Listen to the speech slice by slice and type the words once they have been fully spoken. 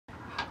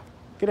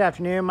Good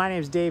afternoon, my name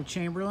is Dave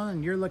Chamberlain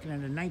and you're looking at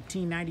a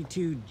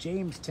 1992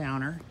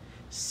 Jamestowner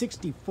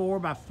 64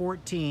 by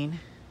 14.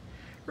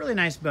 Really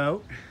nice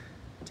boat.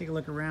 Take a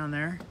look around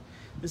there.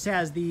 This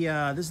has the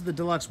this is the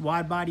deluxe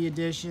wide body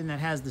edition that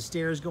has the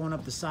stairs going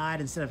up the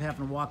side instead of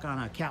having to walk on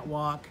a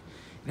catwalk.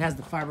 It has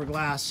the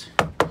fiberglass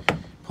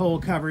pole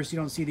cover so you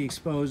don't see the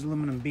exposed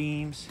aluminum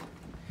beams.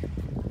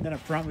 Then up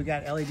front we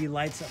got LED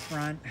lights up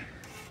front.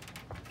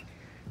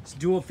 It's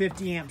dual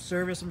 50 amp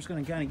service. I'm just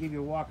going to kind of give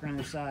you a walk around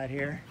the side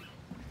here.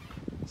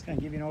 Just kind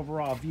of give you an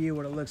overall view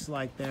what it looks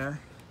like there.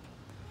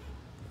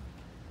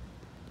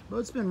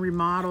 Boat's been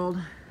remodeled.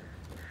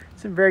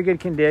 It's in very good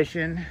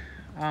condition.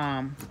 You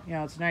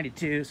know, it's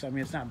 92, so I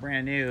mean it's not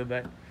brand new,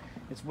 but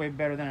it's way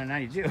better than a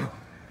 92.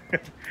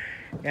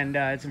 And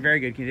it's in very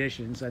good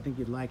condition, so I think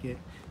you'd like it.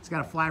 It's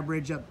got a fly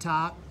bridge up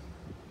top.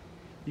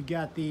 You've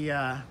got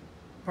the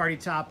party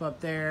top up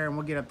there, and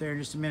we'll get up there in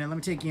just a minute. Let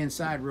me take you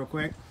inside real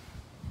quick.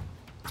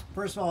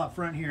 First of all, up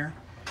front here,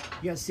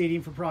 you got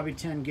seating for probably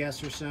 10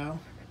 guests or so.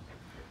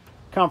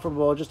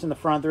 Comfortable. Just in the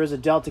front there is a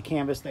Delta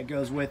canvas that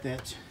goes with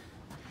it,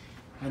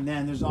 and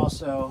then there's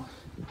also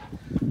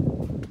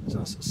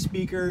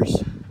speakers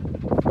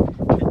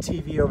and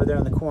TV over there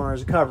in the corner.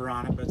 There's a cover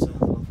on it, but it's a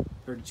little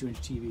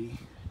 32-inch TV,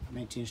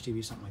 19-inch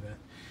TV, something like that.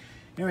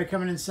 Anyway,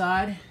 coming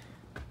inside,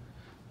 look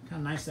how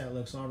nice that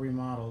looks, all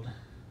remodeled.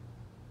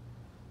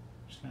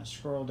 Just gonna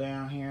scroll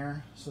down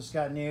here. So it's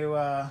got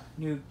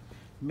new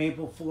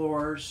maple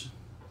floors.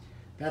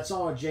 That's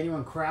all a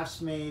genuine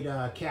crafts-made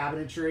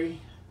cabinetry.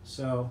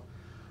 So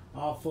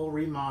all full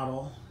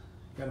remodel.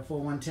 Got a full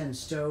 110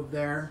 stove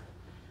there.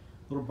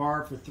 Little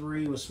bar for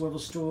 3 with swivel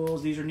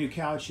stools. These are new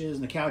couches,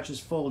 and the couches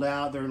fold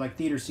out. They're like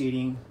theater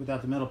seating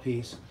without the middle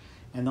piece,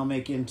 and they'll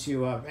make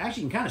into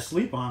actually you can kind of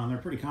sleep on them.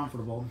 They're pretty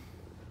comfortable.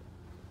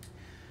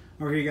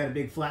 Over here you got a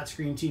big flat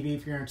screen TV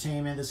for your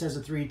entertainment. This has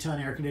a 3-ton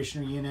air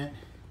conditioner unit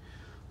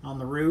on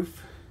the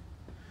roof.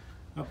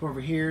 Up over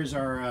here is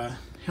our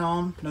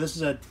helm. Now this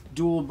is a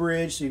dual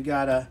bridge, so you've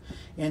got a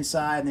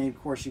inside, and then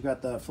of course you've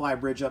got the fly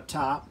bridge up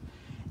top,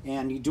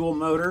 and you dual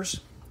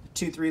motors,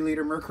 2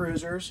 3-liter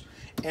Mercruisers,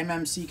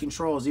 MMC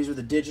controls. These are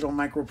the digital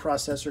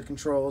microprocessor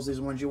controls. These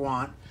are the ones you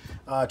want.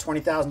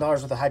 $20,000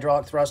 worth of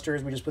hydraulic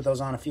thrusters. We just put those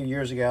on a few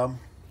years ago,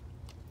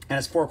 and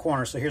it's 4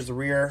 corners. So here's the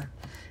rear,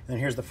 and then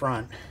here's the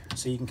front.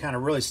 So you can kind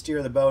of really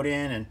steer the boat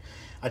in. And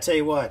I tell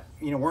you what,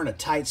 you know, we're in a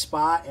tight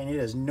spot, and it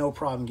is no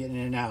problem getting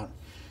in and out.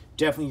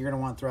 Definitely you're going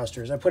to want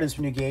thrusters. I put in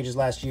some new gauges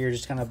last year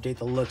just to kind of update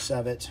the looks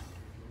of it.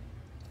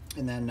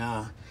 And then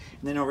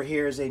over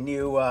here is a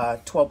new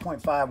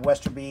 12.5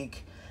 Westerbeke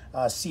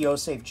CO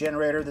safe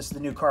generator. This is the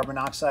new carbon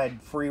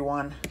monoxide free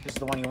one. This is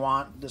the one you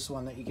want. This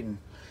one that you can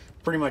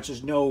pretty much,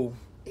 there's no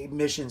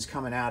emissions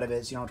coming out of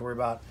it, so you don't have to worry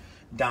about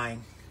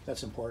dying.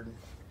 That's important.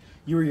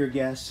 You or your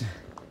guests.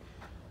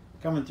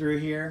 Coming through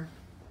here,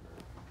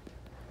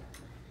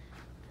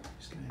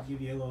 just gonna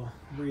give you a little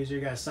breezer.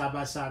 You got a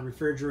side-by-side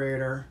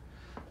refrigerator,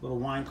 little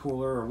wine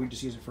cooler, or we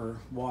just use it for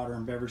water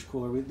and beverage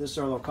cooler. This is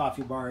our little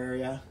coffee bar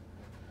area.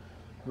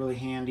 Really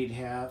handy to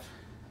have.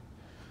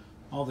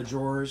 All the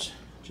drawers,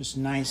 just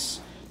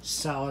nice,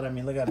 solid. I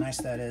mean, look how nice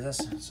that is.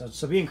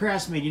 So being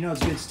craftsmade, you know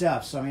it's good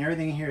stuff. So I mean,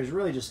 everything in here is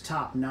really just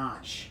top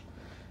notch.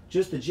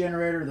 Just the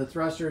generator, the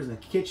thrusters, and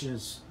the kitchen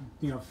is,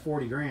 you know,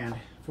 40 grand,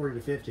 40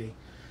 to 50.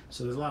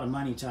 So there's a lot of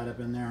money tied up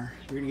in there.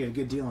 You're gonna get a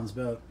good deal on this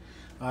boat.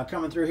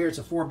 Coming through here, it's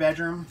a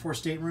 4-bedroom, 4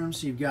 staterooms.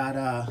 So you've got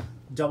a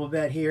double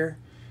bed here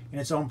in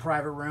its own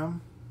private room,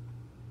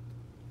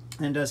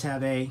 and it does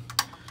have a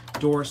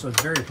door, so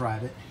it's very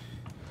private,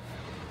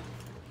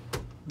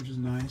 which is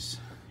nice.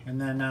 And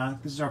then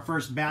this is our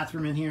first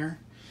bathroom in here.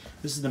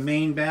 This is the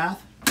main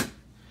bath,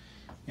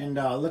 and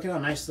look at how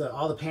nice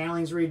all the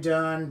paneling's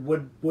redone,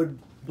 wood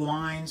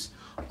blinds,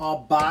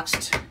 all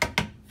boxed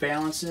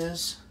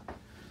valances.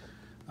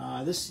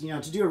 This, you know,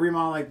 to do a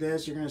remodel like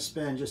this, you're going to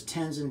spend just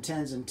tens and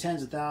tens and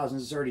tens of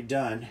thousands. It's already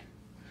done,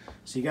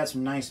 so you got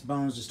some nice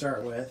bones to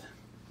start with.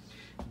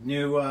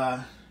 New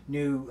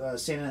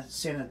Santa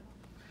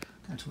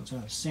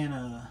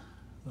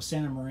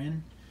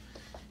Marin,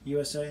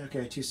 USA.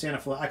 Okay, 2 Santa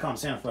Flush. I call them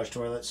Santa Flush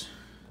toilets,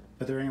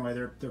 but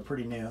they're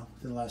pretty new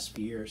within the last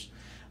few years.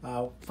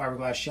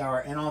 Fiberglass shower,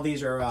 and all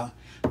these are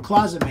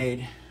closet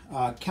made.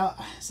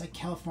 It's like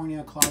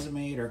California closet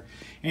made, or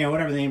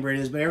whatever the name brand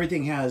is. But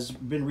everything has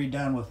been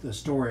redone with the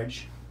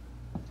storage.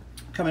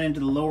 Coming into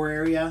the lower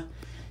area,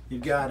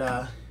 you've got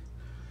a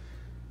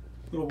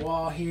little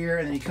wall here,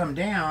 and then you come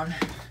down,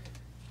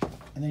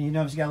 and then you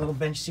notice you got a little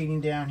bench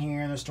seating down here,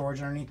 and there's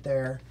storage underneath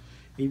there.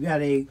 You've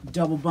got a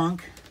double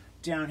bunk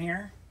down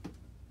here.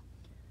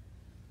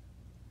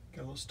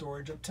 Got a little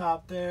storage up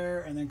top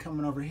there, and then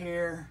coming over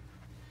here,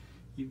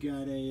 you've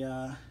got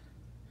a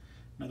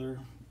another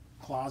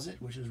closet,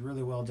 which is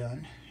really well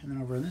done. And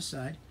then over on this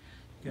side,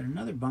 you've got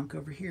another bunk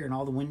over here, and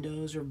all the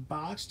windows are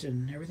boxed,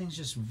 and everything's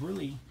just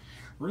really,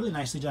 really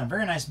nicely done.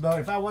 Very nice boat.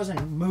 If I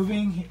wasn't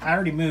moving, I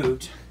already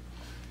moved.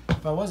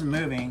 If I wasn't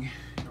moving,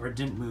 or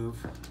didn't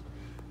move,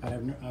 I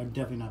would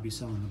definitely not be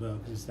selling the boat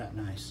because it's that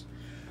nice.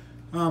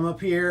 Up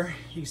here,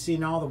 you can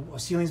see all the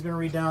ceiling's been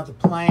redone with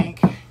the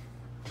plank.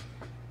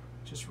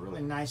 Just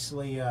really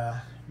nicely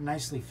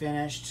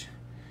finished.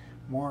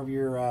 More of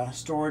your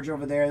storage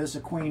over there. This is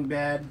a queen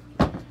bed,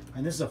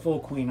 and this is a full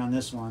queen on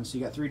this one. So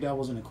you got 3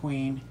 doubles and a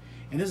queen.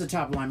 And this is a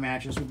top line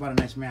mattress. We bought a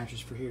nice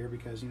mattress for here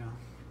because, you know,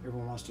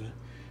 everyone wants to.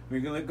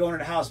 When you're going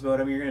to a houseboat,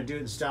 I mean, you're going to do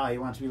it in style.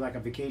 You want it to be like a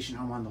vacation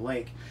home on the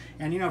lake.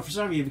 And, you know, for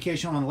some of you,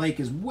 vacation home on the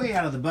lake is way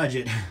out of the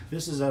budget.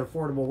 This is an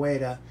affordable way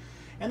to.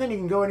 And then you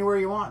can go anywhere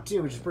you want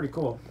too, which is pretty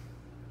cool.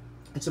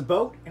 It's a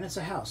boat and it's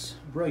a house.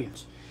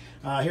 Brilliant.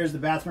 Here's the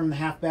bathroom, the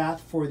half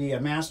bath for the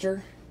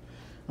master.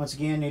 Once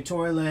again, new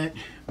toilet,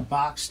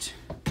 boxed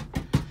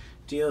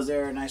deals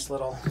there. Nice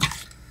little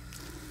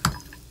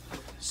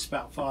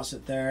spout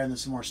faucet there, and then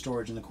some more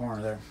storage in the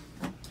corner there.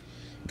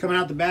 Coming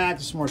out the back,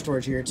 there's some more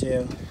storage here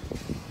too.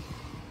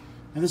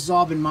 And this has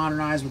all been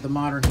modernized with the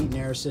modern heat and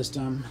air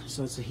system.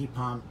 So it's a heat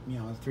pump, you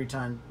know, 3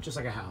 ton, just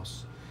like a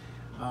house.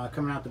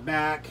 Coming out the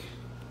back,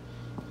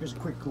 here's a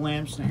quick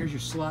glimpse. Now here's your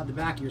slot, the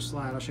back of your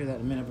slide. I'll show you that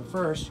in a minute, but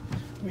first,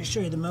 let me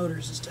show you the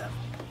motors and stuff.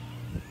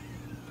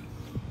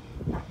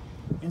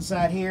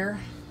 Inside here,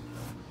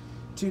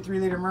 2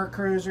 3-liter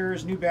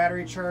Mercruisers, new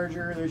battery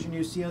charger. There's your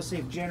new CO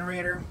safe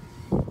generator.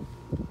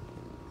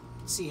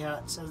 See how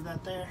it says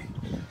that there?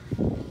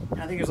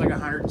 I think there's like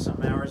 100 and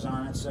something hours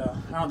on it, so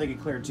I don't think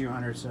it cleared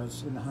 200, so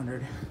it's in the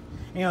 100. And,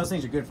 you know, those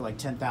things are good for like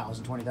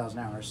 10,000, 20,000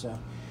 hours, so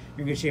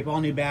you're in good shape.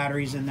 All new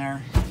batteries in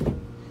there.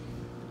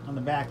 On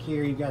the back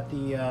here, you got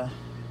the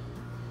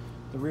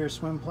rear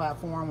swim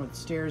platform with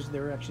stairs.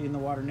 They're actually in the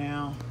water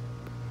now.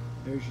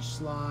 There's your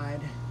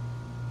slide.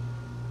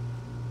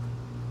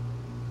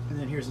 And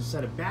then here's a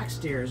set of back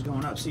stairs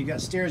going up. So you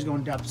got stairs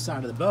going up the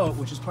side of the boat,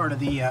 which is part of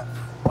the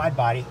wide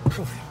body.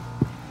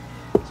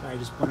 Sorry, I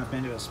just went up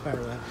into a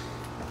spider web.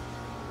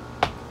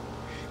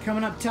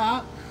 Coming up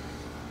top,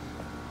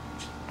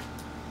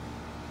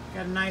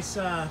 got a nice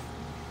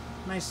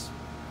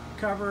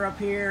cover up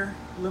here,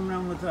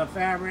 aluminum with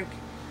fabric.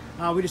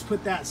 We just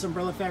put that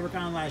umbrella fabric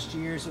on last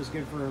year, so it's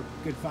good for a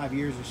good 5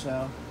 years or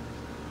so.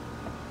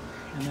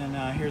 And then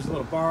here's a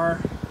little bar,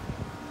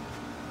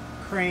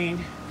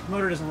 crane.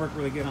 Motor doesn't work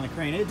really good on the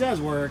crane. It does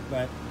work,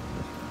 but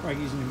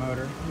probably using the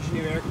motor. There's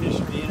your new air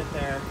conditioner unit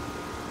there.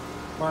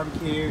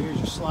 Barbecue. Here's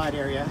your slide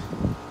area.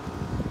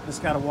 It's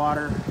got a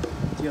water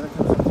deal that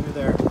comes up through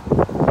there.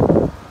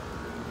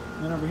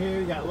 And then over here,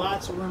 you got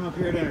lots of room up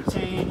here to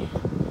entertain. You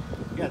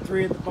got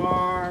 3 at the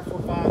bar, 4,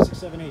 5, 6,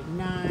 7, 8,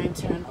 9,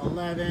 10,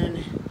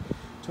 11,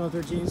 12,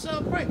 13.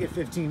 So probably get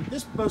 15.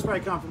 This boat's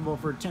probably comfortable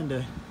for 10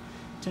 to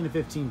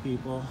 15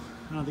 people.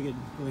 I don't think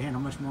it'd really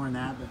handle much more than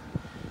that, but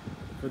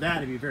for that,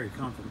 it'd be very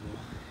comfortable.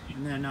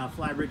 And then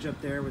fly bridge up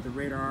there with the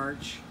radar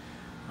arch.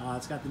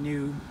 It's got the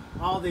new,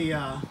 all the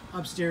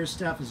upstairs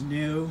stuff is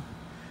new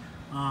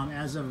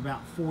as of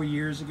about 4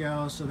 years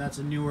ago. So that's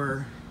a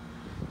newer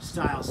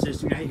style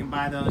system. Now you can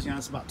buy those. You know,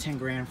 it's about 10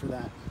 grand for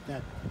that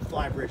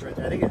fly bridge right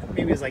there. I think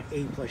maybe it's like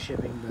 8 plus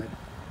shipping, but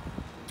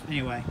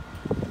anyway,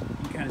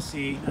 you can kind of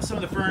see. Now some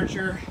of the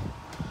furniture,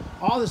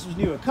 all this was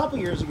new a couple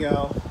years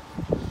ago.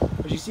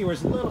 But you see where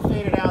it's a little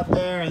faded out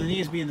there, and it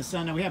needs to be in the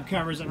sun. Now we have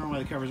covers. I don't know why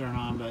the covers aren't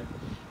on, but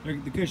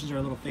the cushions are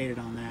a little faded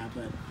on that.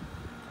 But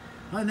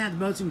other than that, the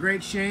boat's in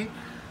great shape,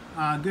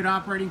 good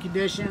operating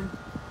condition.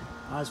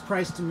 It's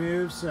priced to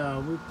move,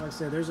 so like I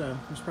said, there's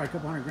probably a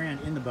couple $100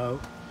 grand in the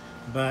boat.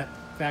 But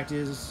the fact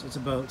is, it's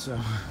a boat, so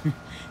you're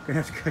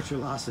gonna have to cut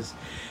your losses.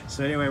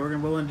 So anyway, we're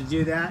willing to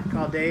do that.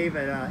 Call Dave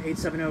at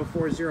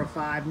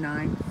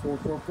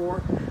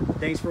 870-405-9444.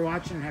 Thanks for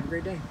watching, and have a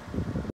great day.